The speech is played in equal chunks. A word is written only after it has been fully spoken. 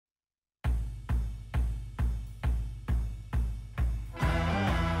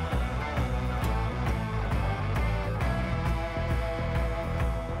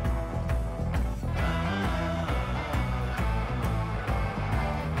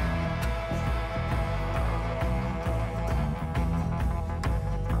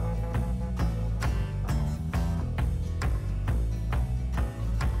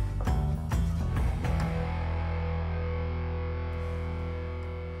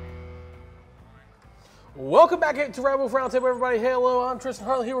Welcome back to RWRT Roundtable, everybody. Hello, I'm Tristan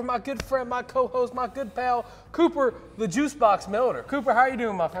Harley here with my good friend, my co-host, my good pal, Cooper, the Juice Box Melder. Cooper, how are you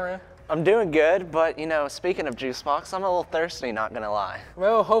doing, my friend? I'm doing good, but, speaking of Juice Box, I'm a little thirsty, not going to lie.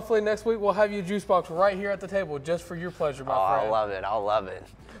 Well, hopefully next week we'll have you a Juice Box right here at the table just for your pleasure, my friend. I love it. I love it.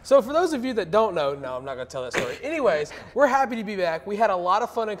 So for those of you that don't know, no, I'm not going to tell that story. Anyways, we're happy to be back. We had a lot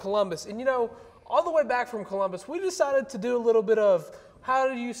of fun in Columbus. And, all the way back from Columbus, we decided to do a little bit of, how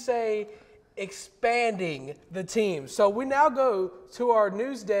do you say, expanding the team. So we now go to our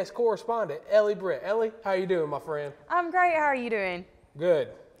news desk correspondent, Ellie Britt. Ellie, how you doing, my friend? I'm great. How are you doing? Good.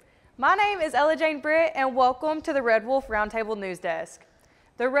 My name is Ella Jane Britt, and welcome to the Red Wolf Roundtable News Desk.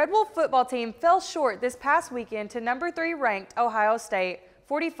 The Red Wolf football team fell short this past weekend to number 3 ranked Ohio State,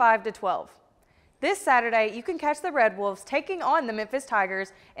 45-12. This Saturday, you can catch the Red Wolves taking on the Memphis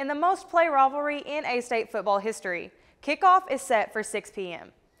Tigers in the most play rivalry in A-State football history. Kickoff is set for 6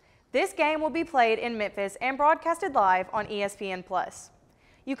 p.m. This game will be played in Memphis and broadcasted live on ESPN+.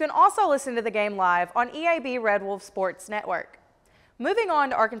 You can also listen to the game live on EAB Red Wolf Sports Network. Moving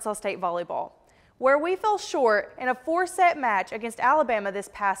on to Arkansas State volleyball, where we fell short in a 4-set match against Alabama this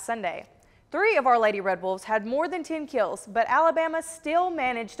past Sunday. 3 of our Lady Red Wolves had more than 10 kills, but Alabama still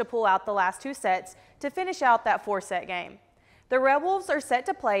managed to pull out the last 2 sets to finish out that 4-set game. The Red Wolves are set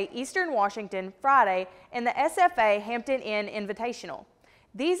to play Eastern Washington Friday in the SFA Hampton Inn Invitational.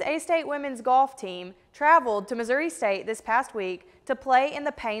 These A-State women's golf team traveled to Missouri State this past week to play in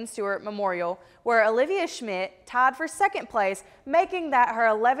the Payne Stewart Memorial, where Olivia Schmidt tied for 2nd place, making that her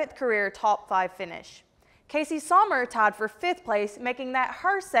 11th career top 5 finish. Casey Sommer tied for 5th place, making that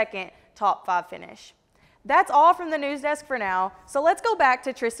her 2nd top 5 finish. That's all from the news desk for now, so let's go back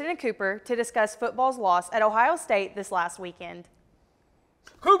to Tristan and Cooper to discuss football's loss at Ohio State this last weekend.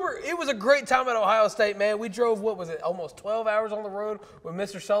 Cooper, it was a great time at Ohio State, man. We drove, almost 12 hours on the road with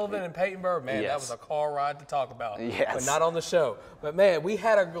Mr. Sullivan and Peyton Burr. Man, Yes. That was a car ride to talk about, Yes. but not on the show. But, man, we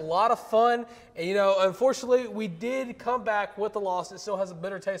had a lot of fun. And, unfortunately, we did come back with the loss. It still has a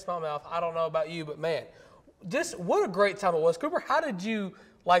bitter taste in my mouth. I don't know about you, but, man, just what a great time it was. Cooper, how did you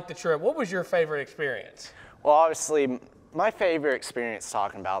like the trip? What was your favorite experience? Well, obviously, my favorite experience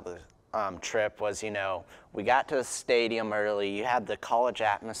talking about the trip was, we got to the stadium early. You had the college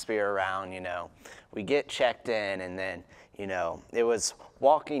atmosphere around, We get checked in, and then, it was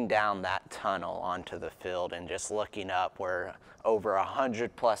walking down that tunnel onto the field and just looking up where over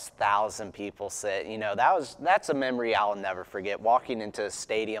 100,000+ people sit. That's a memory I'll never forget, walking into a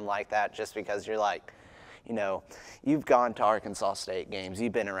stadium like that, just because you're like, you've gone to Arkansas State games,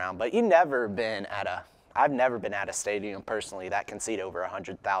 you've been around, but I've never been at a stadium personally that can seat over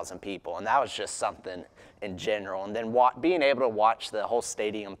 100,000 people, and that was just something in general. And then being able to watch the whole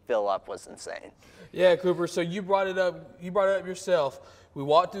stadium fill up was insane. Yeah, Cooper, so you brought it up yourself. We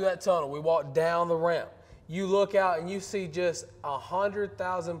walked through that tunnel. We walked down the ramp. You look out and you see just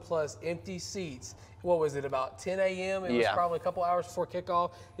 100,000+ empty seats. What was it, about 10 a.m.? It was probably a couple hours before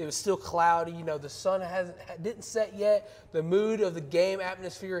kickoff. It was still cloudy. The sun didn't set yet. The mood of the game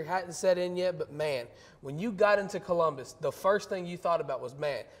atmosphere hadn't set in yet. But, man, when you got into Columbus, the first thing you thought about was,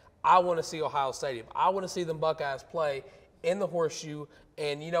 man, I want to see Ohio Stadium. I want to see them Buckeyes play in the Horseshoe.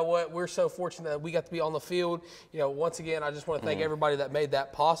 And you know what? We're so fortunate that we got to be on the field. Once again, I just want to thank everybody that made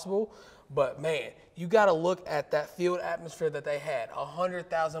that possible. But, man, you got to look at that field atmosphere that they had,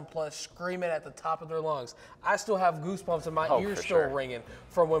 100,000+ screaming at the top of their lungs. I still have goosebumps in my ears still ringing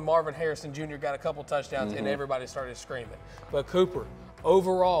from when Marvin Harrison Jr. got a couple touchdowns and everybody started screaming. But, Cooper,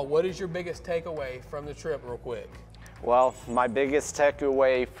 overall, what is your biggest takeaway from the trip real quick? Well, my biggest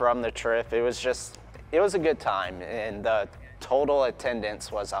takeaway from the trip, it was a good time, and the total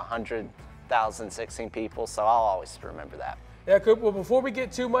attendance was 100,016 people, so I'll always remember that. Yeah, Cooper, well, before we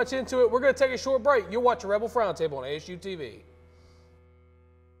get too much into it, we're going to take a short break. You'll watch Red Wolf Roundtable on ASU TV.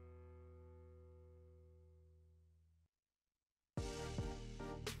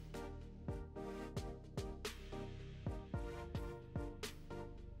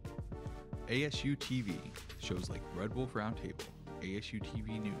 ASU TV, shows like Red Wolf Roundtable, ASU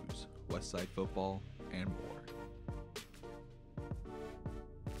TV News, Westside Football, and more.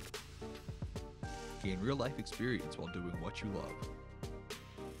 Gain real-life experience while doing what you love.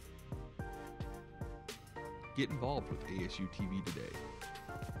 Get involved with ASU TV today.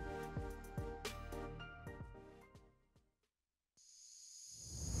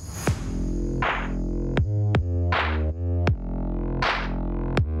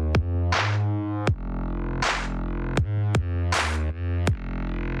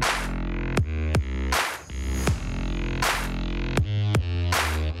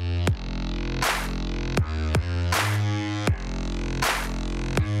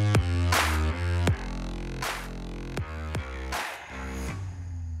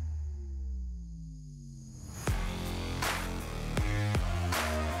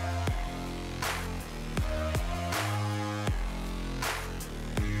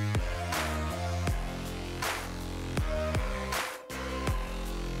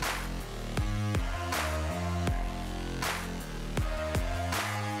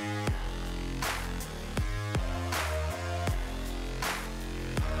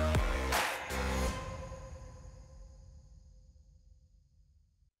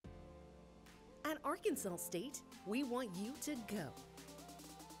 Arkansas State, we want you to go.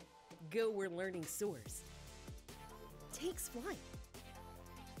 Go where learning soars, takes flight,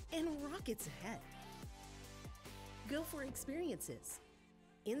 and rockets ahead. Go for experiences,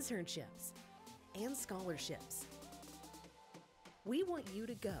 internships, and scholarships. We want you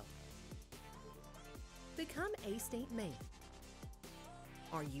to go. Become A-State Maine.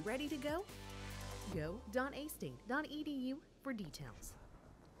 Are you ready to go? Go.astate.edu for details.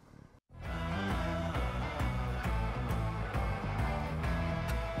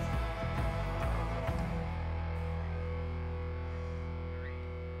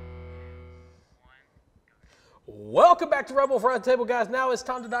 Welcome back to Red Wolf Roundtable, guys. Now it's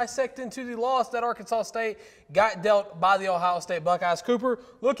time to dissect into the loss that Arkansas State got dealt by the Ohio State Buckeyes. Cooper,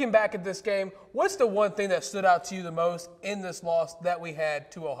 looking back at this game, what's the one thing that stood out to you the most in this loss that we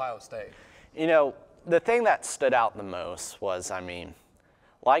had to Ohio State? You know, the thing that stood out the most was, I mean,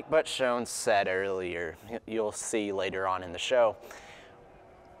 like Butch Jones said earlier, you'll see later on in the show,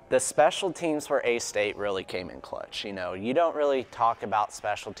 the special teams for A-State really came in clutch. You know, you don't really talk about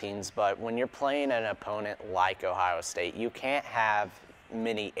special teams, but when you're playing an opponent like Ohio State, you can't have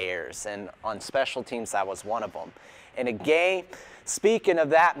many errors, and on special teams, that was one of them. In a game, speaking of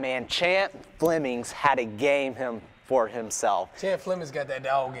that, man, Champ Flemings had a game for himself. Champ Fleming's got that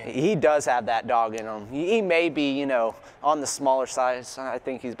dog in him. He does have that dog in him. He may be, you know, on the smaller size. I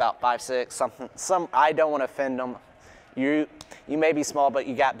think he's about 5'6", something. I don't want to offend him. You may be small, but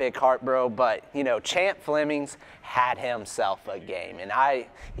you got big heart, bro. But, you know, Champ Flemings had himself a game. And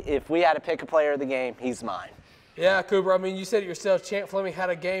if we had to pick a player of the game, he's mine. Yeah, Cooper, I mean, you said it yourself, Champ Fleming had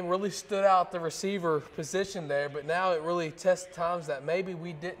a game, really stood out the receiver position there, but now it really tests times that maybe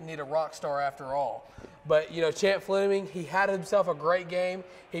we didn't need a rock star after all. But, you know, Champ Fleming, he had himself a great game.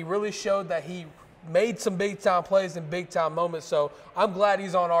 He really showed that he made some big-time plays in big-time moments, so I'm glad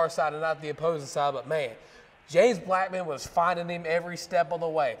he's on our side and not the opposing side, but, man, James Blackman was finding him every step of the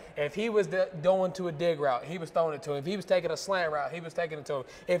way. If he was going to a dig route, he was throwing it to him. If he was taking a slant route, he was taking it to him.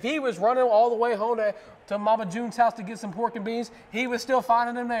 If he was running all the way home to Mama June's house to get some pork and beans, he was still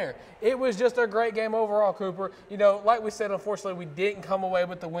finding him there. It was just a great game overall, Cooper. You know, like we said, unfortunately, we didn't come away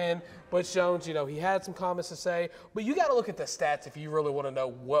with the win. Butch Jones, you know, he had some comments to say, but you got to look at the stats if you really want to know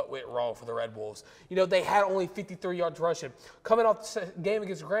what went wrong for the Red Wolves. You know, they had only 53 yards rushing. Coming off the game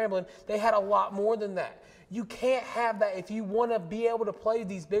against Grambling, they had a lot more than that. You can't have that if you want to be able to play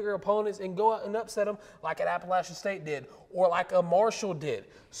these bigger opponents and go out and upset them like an Appalachian State did or like a Marshall did.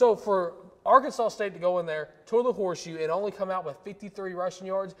 So for Arkansas State to go in there, tour the horseshoe, and only come out with 53 rushing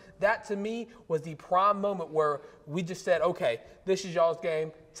yards, that to me was the prime moment where we just said, okay, this is y'all's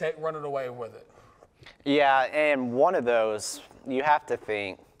game, run it away with it. Yeah, and one of those, you have to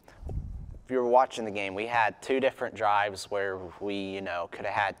think, if you were watching the game, we had two different drives where we, you know, could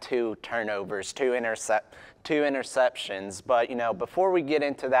have had 2 turnovers, 2 interceptions. But, you know, before we get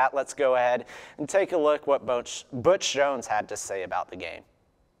into that, let's go ahead and take a look what Butch Jones had to say about the game.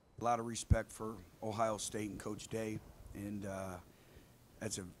 A lot of respect for Ohio State and Coach Day, and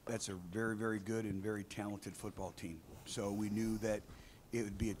that's a very, very good and very talented football team. So we knew that it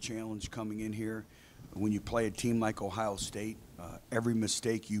would be a challenge coming in here. When you play a team like Ohio State, every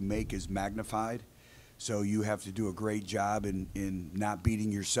mistake you make is magnified. So you have to do a great job in not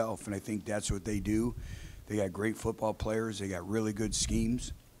beating yourself, and I think that's what they do. They got great football players. They got really good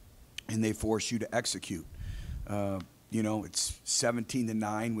schemes, and they force you to execute. You know, it's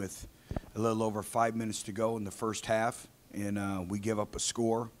 17-9 with a little over 5 minutes to go in the first half, and we give up a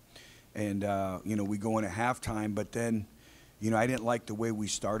score. And, you know, we go in at halftime, but then, you know, I didn't like the way we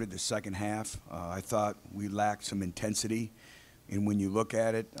started the second half. I thought we lacked some intensity. And when you look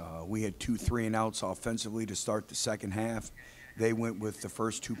at it, we had 2 3-and-outs offensively to start the second half. They went with the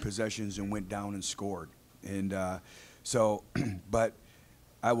first 2 possessions and went down and scored. And so, but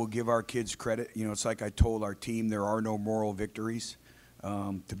I will give our kids credit. You know, it's like I told our team, there are no moral victories.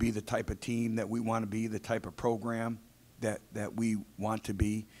 To be the type of team that we want to be, the type of program that we want to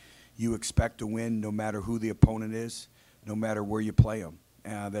be, you expect to win no matter who the opponent is, no matter where you play them.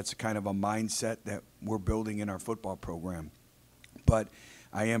 That's kind of a mindset that we're building in our football program. But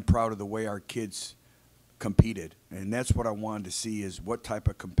I am proud of the way our kids competed, and that's what I wanted to see is what type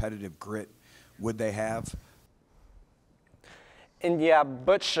of competitive grit would they have. And yeah,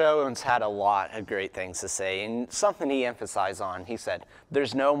 Butch Jones had a lot of great things to say, and something he emphasized on, he said,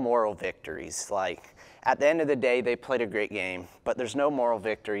 there's no moral victories. Like, at the end of the day, they played a great game, but there's no moral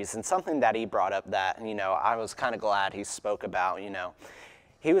victories. And something that he brought up that, you know, I was kind of glad he spoke about, you know,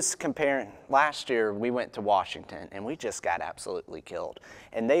 he was comparing, last year we went to Washington and we just got absolutely killed.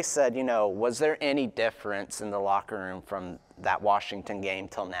 And they said, you know, was there any difference in the locker room from that Washington game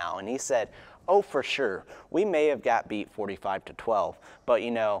till now? And he said, Oh, for sure. We may have got beat 45-12, but,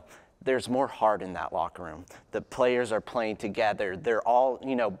 you know, there's more heart in that locker room. The players are playing together. They're all,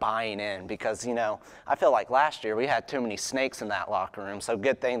 you know, buying in because, you know, I feel like last year we had too many snakes in that locker room, so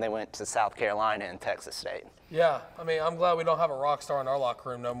good thing they went to South Carolina and Texas State. Yeah, I mean, I'm glad we don't have a rock star in our locker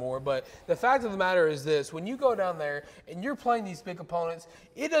room no more. But the fact of the matter is this: when you go down there and you're playing these big opponents,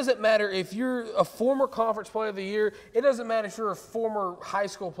 it doesn't matter if you're a former conference player of the year. It doesn't matter if you're a former high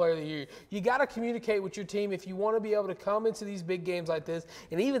school player of the year. You got to communicate with your team if you want to be able to come into these big games like this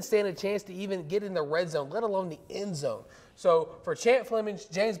and even stand a chance to even get in the red zone, let alone the end zone. So for Champ Fleming,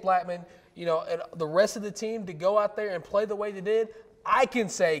 James Blackman, you know, and the rest of the team to go out there and play the way they did, I can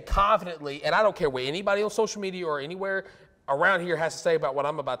say confidently, and I don't care what anybody on social media or anywhere around here has to say about what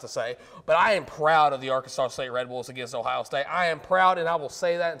I'm about to say, but I am proud of the Arkansas State Red Wolves against Ohio State. I am proud, and I will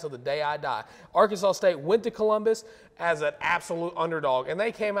say that until the day I die. Arkansas State went to Columbus as an absolute underdog, and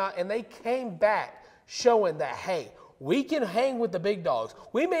they came out and they came back showing that, hey, we can hang with the big dogs.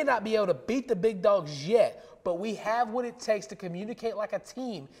 We may not be able to beat the big dogs yet, but we have what it takes to communicate like a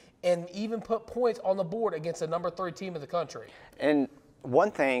team and even put points on the board against the number 3 team in the country. And one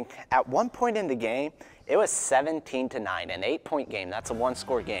thing, at one point in the game, it was 17-9, an 8-point game. That's a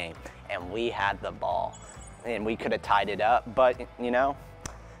 1-score game, and we had the ball, and we could have tied it up. But, you know,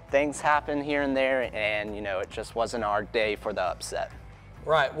 things happen here and there, and, you know, it just wasn't our day for the upset.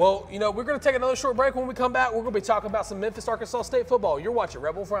 Right. Well, you know, we're going to take another short break. When we come back, we're going to be talking about some Memphis Arkansas State football. You're watching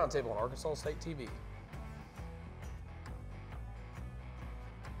Red Wolf Roundtable on Arkansas State TV.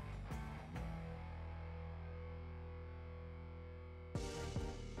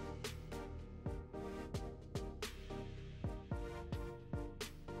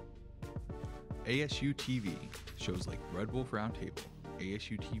 ASU TV, shows like Red Wolf Roundtable,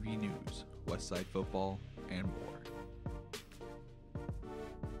 ASU TV News, Westside Football, and more.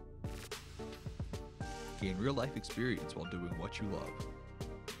 Gain real-life experience while doing what you love.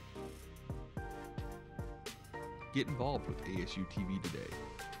 Get involved with ASU TV today.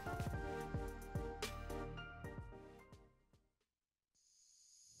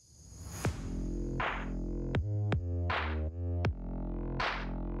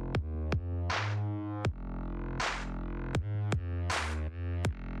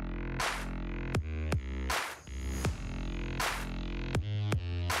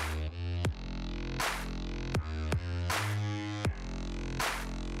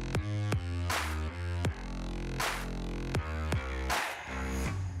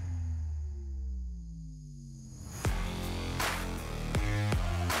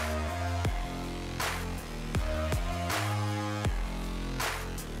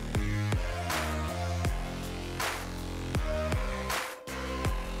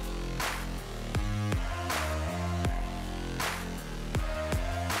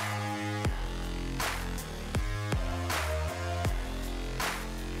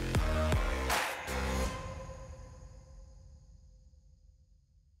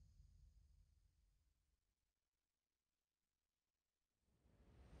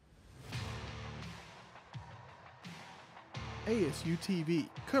 ASU TV,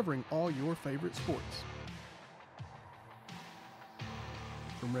 covering all your favorite sports.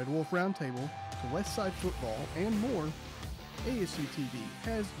 From Red Wolf Roundtable to Westside Football and more, ASU TV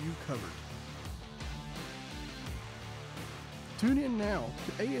has you covered. Tune in now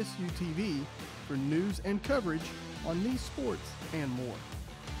to ASU TV for news and coverage on these sports and more.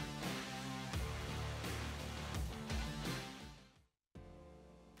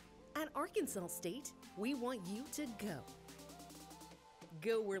 At Arkansas State, we want you to go.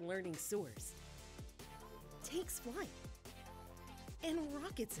 Go where learning soars, takes flight, and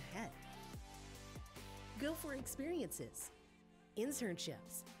rockets ahead. Go for experiences,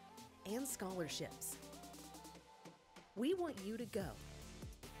 internships, and scholarships. We want you to go.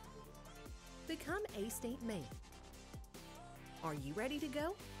 Become A-State Maine. Are you ready to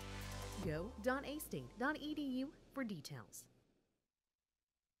go? Go.astate.edu for details.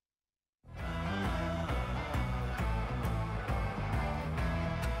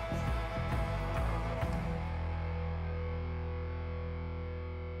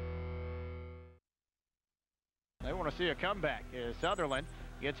 They want to see a comeback. Sutherland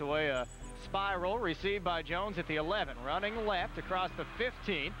gets away a spiral received by Jones at the 11. Running left across the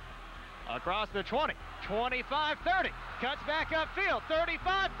 15, across the 20, 25, 30. Cuts back upfield,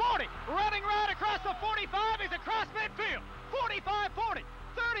 35, 40. Running right across the 45. He's across midfield, 45, 40.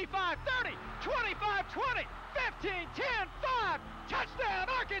 35-30, 25-20, 15-10, 5, touchdown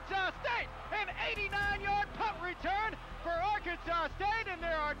Arkansas State, an 89-yard punt return for Arkansas State, and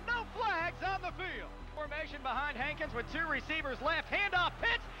there are no flags on the field. Formation behind Hankins with 2 receivers left, handoff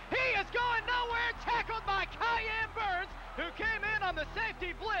pitch, he is going nowhere, tackled by Cayenne Burns, who came in on the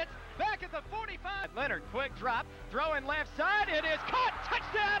safety blitz back at the 45. Leonard, quick drop, throwing left side, it is caught,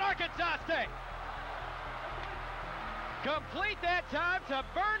 touchdown Arkansas State. Complete that time to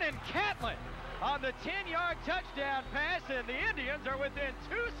Vernon Catlin on the 10-yard touchdown pass, and the Indians are within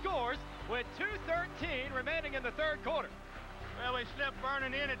 2 scores with 2:13 remaining in the 3rd quarter. Well, we slipped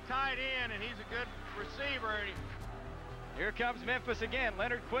Vernon in at tight end, and he's a good receiver. Here comes Memphis again.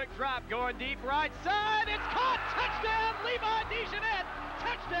 Leonard, quick drop, going deep right side. It's caught, touchdown Levi DeJeanette,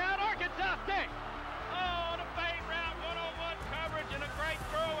 touchdown Arkansas State. Oh, the fade route, one-on-one coverage, and a great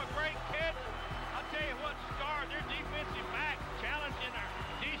throw, a great catch. I'll tell you what, Star, their defensive back challenging our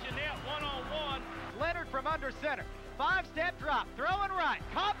DeJeanette one-on-one. Leonard from under center. 5-step drop, throwing right,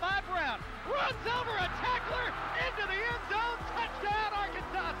 caught by Brown, runs over a tackler into the end zone, touchdown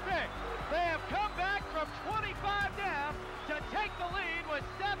Arkansas State. They have come back from 25 down to take the lead with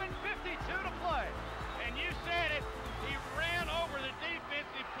 7:52 to play. And you said it, he ran over the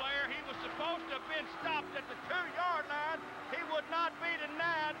defensive player. He was supposed to have been stopped at the 2-yard line. He would not be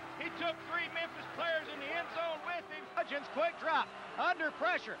denied. He took 3 Memphis players in the end zone with him. Hudgens, quick drop, under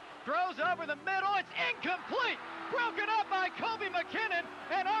pressure, throws over the middle, it's incomplete. Broken up by Kobe McKinnon,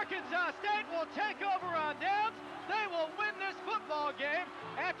 and Arkansas State will take over on downs. They will win this football game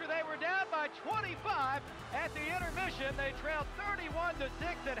after they were down by 25 at the intermission. They trailed 31-6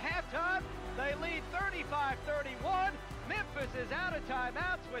 at halftime. They lead 35-31. Memphis is out of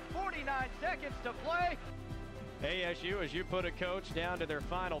timeouts with 49 seconds to play. ASU, as you put it, Coach, down to their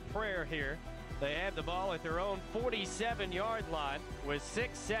final prayer here. They have the ball at their own 47-yard line with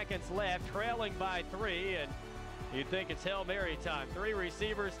 6 seconds left, trailing by 3, and you'd think it's Hail Mary time. 3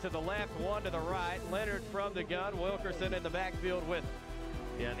 receivers to the left, 1 to the right. Leonard from the gun, Wilkerson in the backfield with him.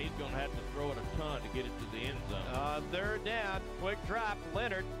 Yeah, and he's going to have to throw it a ton to get it to the end zone. 3rd down, quick drop,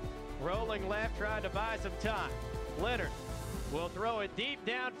 Leonard rolling left, trying to buy some time. Leonard will throw it deep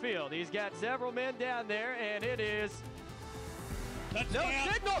downfield. He's got several men down there, and it is Touchdown.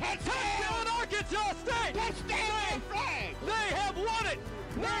 no signal. Touchdown Arkansas State! Touchdown flag! They have won it!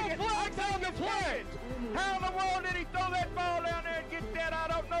 No flags on the play! How in the world did he throw that ball down there and get that? I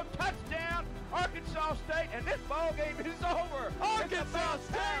don't know. Touchdown, Arkansas State, and this ball game is over. Arkansas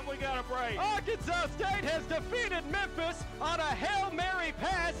State, we got a break. Arkansas State has defeated Memphis on a Hail Mary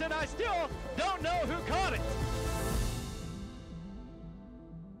pass, and I still don't know who caught it.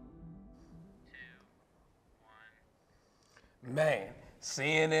 Man,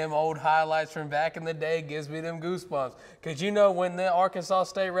 seeing them old highlights from back in the day gives me them goosebumps. Because you know when the Arkansas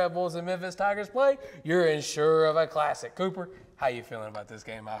State Red Bulls and Memphis Tigers play, you're in sure of a classic. Cooper, how you feeling about this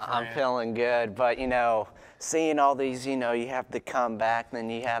game, my friend? I'm feeling good, but, you know, seeing all these, you know, you have the comeback, then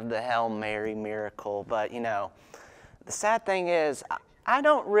you have the Hail Mary miracle. But, you know, the sad thing is I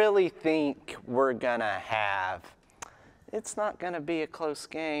don't really think we're going to have – it's not going to be a close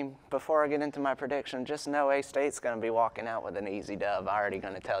game. Before I get into my prediction, just know A-State's going to be walking out with an easy dub. I'm already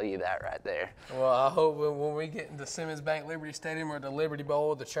going to tell you that right there. Well, I hope when we get into Simmons Bank Liberty Stadium or the Liberty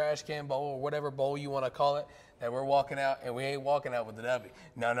Bowl, the Trash Can Bowl, or whatever bowl you want to call it, that we're walking out, and we ain't walking out with the W.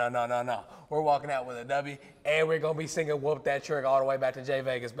 No. We're walking out with a W, and we're going to be singing Whoop That Trick all the way back to Jay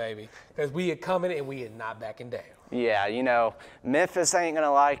Vegas, baby. Because we are coming, and we are not backing down. Yeah, you know, Memphis ain't going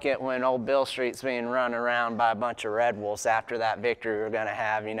to like it when old Bill Street's being run around by a bunch of Red Wolves after that victory we're going to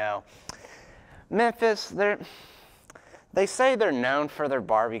have, you know. Memphis, they say they're known for their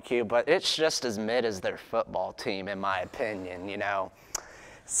barbecue, but it's just as mid as their football team, in my opinion, you know.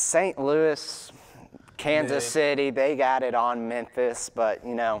 St. Louis, Kansas City, they got it on Memphis, but,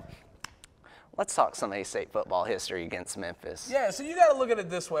 you know, let's talk some A-State football history against Memphis. Yeah, so you got to look at it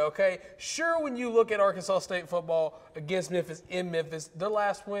this way, okay? Sure, when you look at Arkansas State football against Memphis in Memphis, their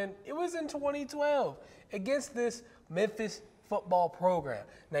last win, it was in 2012 against this Memphis football program.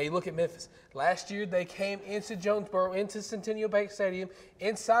 Now you look at Memphis. Last year they came into Jonesboro, into Centennial Bank Stadium,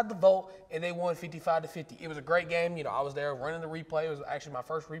 inside the vault, and they won 55-50. It was a great game. You know, I was there running the replay. It was actually my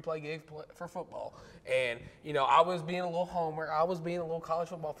first replay gig for football. And, you know, I was being a little homer. I was being a little college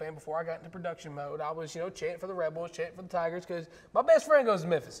football fan before I got into production mode. I was, you know, chanting for the Red Bulls, chanting for the Tigers, because my best friend goes to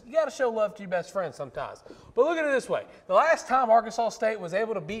Memphis. You got to show love to your best friend sometimes. But look at it this way. The last time Arkansas State was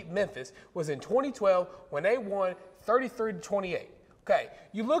able to beat Memphis was in 2012 when they won 33-28. Okay,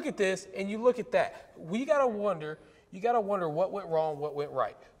 you look at this and you look at that. We got to wonder, you got to wonder what went wrong, what went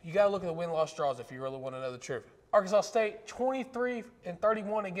right. You got to look at the win-loss draws if you really want to know the truth. Arkansas State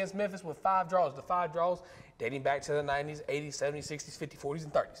 23-31 against Memphis with 5 draws. The 5 draws dating back to the 90s, 80s, 70s, 60s, 50s, 40s,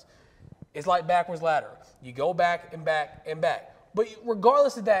 and 30s. It's like backwards ladder. You go back and back and back. But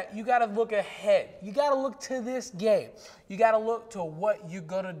regardless of that, you got to look ahead. You got to look to this game. You got to look to what you're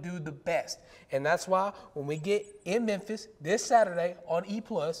going to do the best. And that's why when we get in Memphis this Saturday on E+,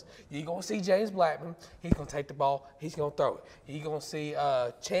 you're going to see James Blackman. He's going to take the ball. He's going to throw it. You're going to see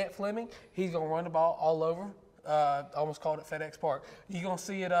Chant Fleming. He's going to run the ball all over. Almost called it FedEx Park. You're going to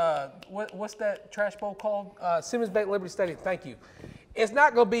see it, what's that trash bowl called? Simmons Bank Liberty Stadium. Thank you. It's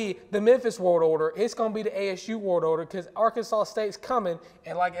not going to be the Memphis World Order. It's going to be the ASU World Order because Arkansas State's coming.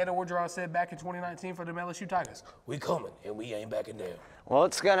 And like Ed Orgeron said back in 2019 for the LSU Tigers, we coming and we ain't backing down. Well,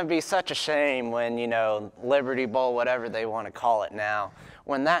 it's going to be such a shame when, you know, Liberty Bowl, whatever they want to call it now,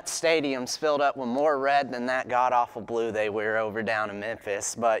 when that stadium's filled up with more red than that god-awful blue they wear over down in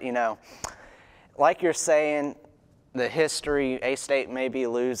Memphis. But, you know, like you're saying, the history, A-State may be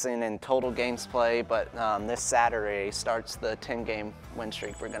losing in total games played, but this Saturday starts the 10-game win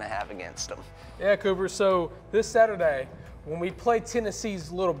streak we're going to have against them. Yeah, Cooper, so this Saturday, when we play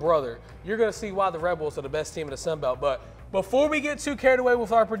Tennessee's little brother, you're going to see why the Rebels are the best team in the Sun Belt. But before we get too carried away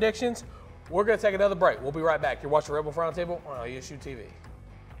with our predictions, we're going to take another break. We'll be right back. You're watching Rebel Roundtable on ASU TV.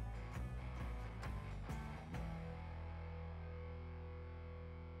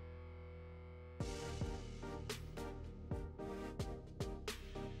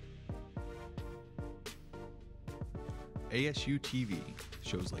 ASU TV,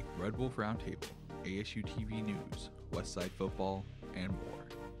 shows like Red Wolf Roundtable, ASU TV News, Westside Football, and more.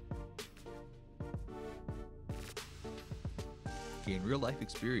 Gain real-life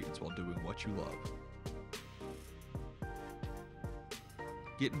experience while doing what you love.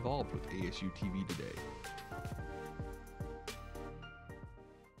 Get involved with ASU TV today.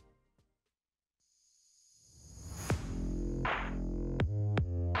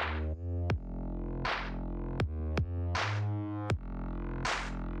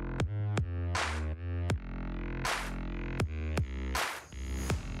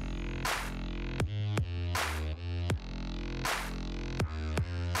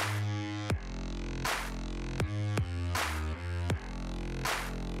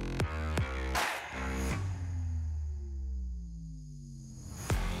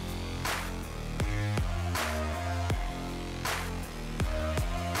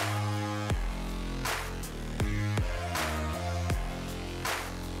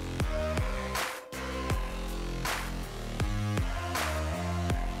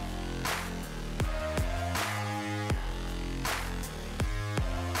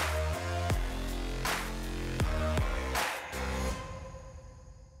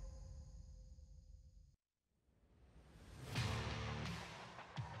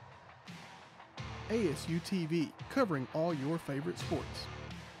 ASU TV, covering all your favorite sports.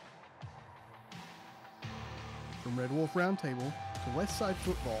 From Red Wolf Roundtable to Westside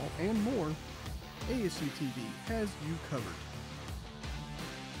Football and more, ASU TV has you covered.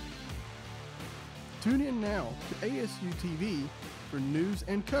 Tune in now to ASU TV for news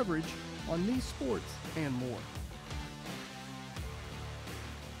and coverage on these sports and more.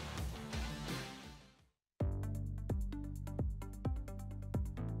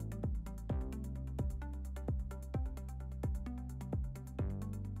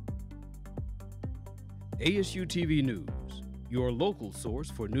 ASU TV News, your local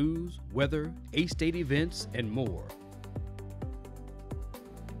source for news, weather, A-State events, and more.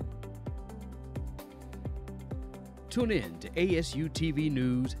 Tune in to ASU TV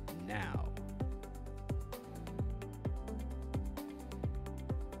News now.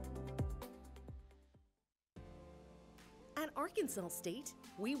 At Arkansas State,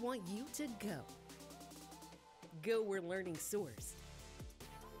 we want you to go. Go where learning soars,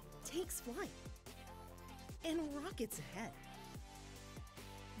 takes flight, and rockets ahead.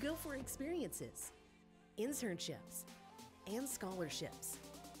 Go for experiences, internships, and scholarships.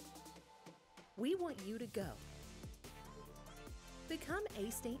 We want you to go. Become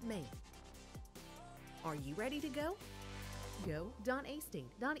A-State Maine. Are you ready to go?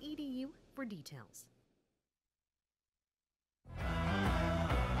 Go.astate.edu for details.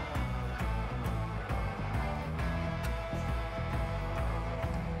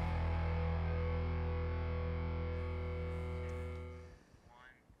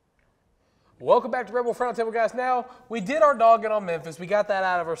 Welcome back to Rebel Roundtable, guys. Now, we did our dogging on Memphis. We got that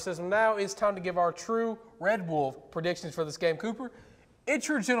out of our system. Now it's time to give our true Red Wolf predictions for this game. Cooper, in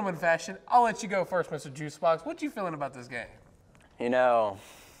true gentleman fashion, I'll let you go first, Mr. Juicebox. What you feeling about this game? You know,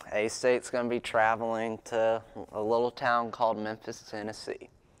 A-State's going to be traveling to a little town called Memphis, Tennessee.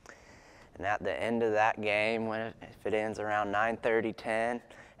 And at the end of that game, if it ends around 9:30, 10,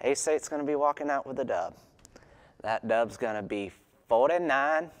 A-State's going to be walking out with a dub. That dub's going to be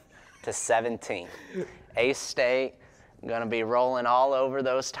 49-17. A-State going to be rolling all over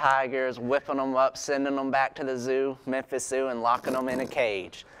those Tigers, whipping them up, sending them back to the zoo, Memphis Zoo, and locking them in a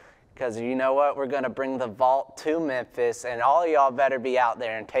cage. Because you know what? We're going to bring the vault to Memphis, and all y'all better be out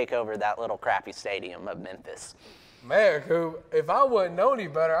there and take over that little crappy stadium of Memphis. Man, Coop, if I wouldn't know any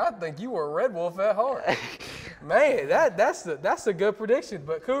better, I'd think you were a Red Wolf at heart. Man, that's a good prediction.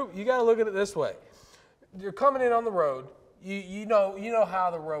 But Coop, you got to look at it this way. You're coming in on the road. You know how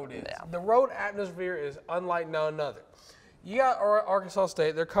the road is. Yeah. The road atmosphere is unlike none other. You got Arkansas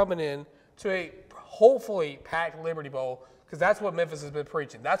State. They're coming in to a hopefully packed Liberty Bowl, because that's what Memphis has been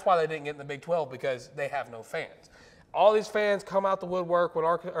preaching. That's why they didn't get in the Big 12, because they have no fans. All these fans come out the woodwork when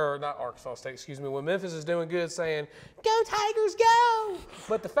when Memphis is doing good, saying, "Go Tigers, go!"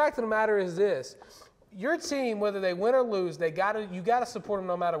 But the fact of the matter is this: your team, whether they win or lose, you gotta support them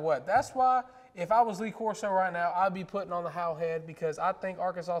no matter what. That's why, if I was Lee Corso right now, I'd be putting on the Howe head, because I think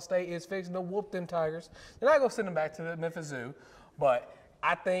Arkansas State is fixing to whoop them Tigers. They're not gonna send them back to the Memphis Zoo, but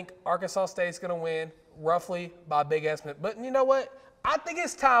I think Arkansas State's gonna win roughly by a big estimate. But you know what? I think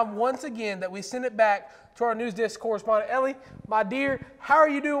it's time once again that we send it back to our news desk correspondent. Ellie, my dear, how are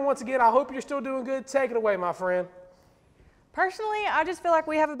you doing once again? I hope you're still doing good. Take it away, my friend. Personally, I just feel like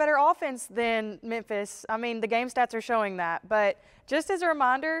we have a better offense than Memphis. I mean, the game stats are showing that. But just as a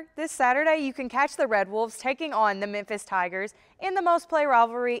reminder, this Saturday you can catch the Red Wolves taking on the Memphis Tigers in the most play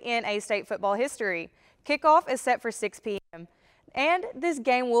rivalry in A-State football history. Kickoff is set for 6 p.m. And this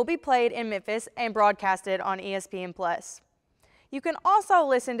game will be played in Memphis and broadcasted on ESPN+. You can also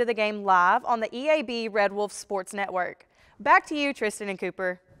listen to the game live on the EAB Red Wolf Sports Network. Back to you, Tristan and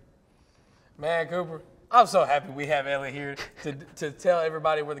Cooper. Man, Cooper, I'm so happy we have Ellie here to tell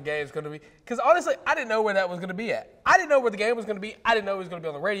everybody where the game is going to be. Because honestly, I didn't know where that was going to be at. I didn't know where the game was going to be. I didn't know it was going to be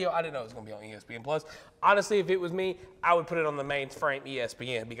on the radio. I didn't know it was going to be on ESPN+. Honestly, if it was me, I would put it on the mainframe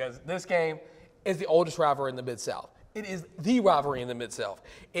ESPN, because this game is the oldest rivalry in the Mid-South. It is the rivalry in the Mid-South.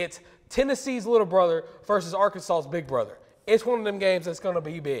 It's Tennessee's little brother versus Arkansas's big brother. It's one of them games that's going to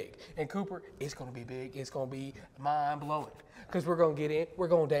be big. And Cooper, it's going to be big. It's going to be mind-blowing, because we're going to get in, we're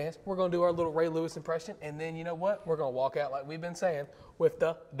going to dance, we're going to do our little Ray Lewis impression, and then you know what? We're going to walk out like we've been saying with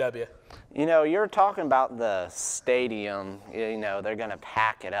the W. You know, you're talking about the stadium. You know, they're going to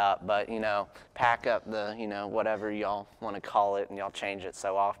pack it up, but, you know, pack up the, you know, whatever y'all want to call it, and y'all change it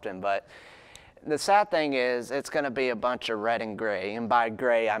so often. But the sad thing is, it's going to be a bunch of red and gray. And by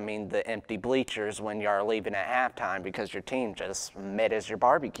gray, I mean the empty bleachers when you're leaving at halftime, because your team just mid as your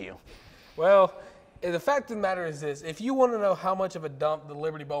barbecue. Well, the fact of the matter is this: if you want to know how much of a dump the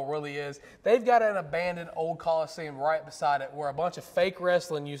Liberty Bowl really is, they've got an abandoned old Coliseum right beside it, where a bunch of fake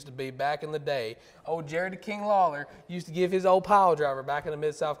wrestling used to be back in the day. Old Jerry the King Lawler used to give his old pile driver back in the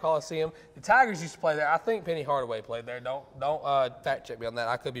Mid-South Coliseum. The Tigers used to play there. I think Penny Hardaway played there. Don't fact check me on that.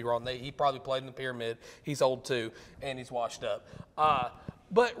 I could be wrong. He probably played in the Pyramid. He's old too, and he's washed up.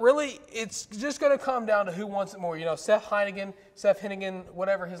 But really, it's just going to come down to who wants it more. You know, Seth Hennigan,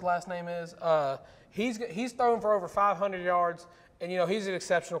 whatever his last name is, he's thrown for over 500 yards, and, you know, he's an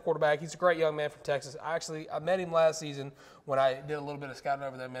exceptional quarterback. He's a great young man from Texas. I met him last season when I did a little bit of scouting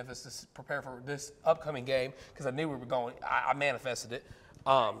over there in Memphis to prepare for this upcoming game, because I knew we were going. I manifested it.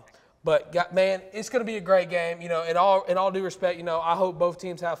 But, man, it's going to be a great game. You know, in all due respect, you know, I hope both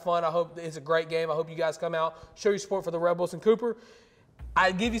teams have fun. I hope it's a great game. I hope you guys come out, show your support for the Rebels. And Cooper,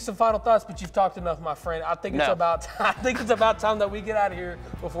 I'd give you some final thoughts, but you've talked enough, my friend. I think it's about time that we get out of here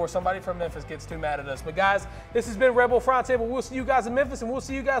before somebody from Memphis gets too mad at us. But guys, this has been Rebel Roundtable. We'll see you guys in Memphis, and we'll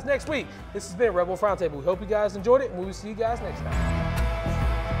see you guys next week. This has been Rebel Roundtable. We hope you guys enjoyed it, and we'll see you guys next time.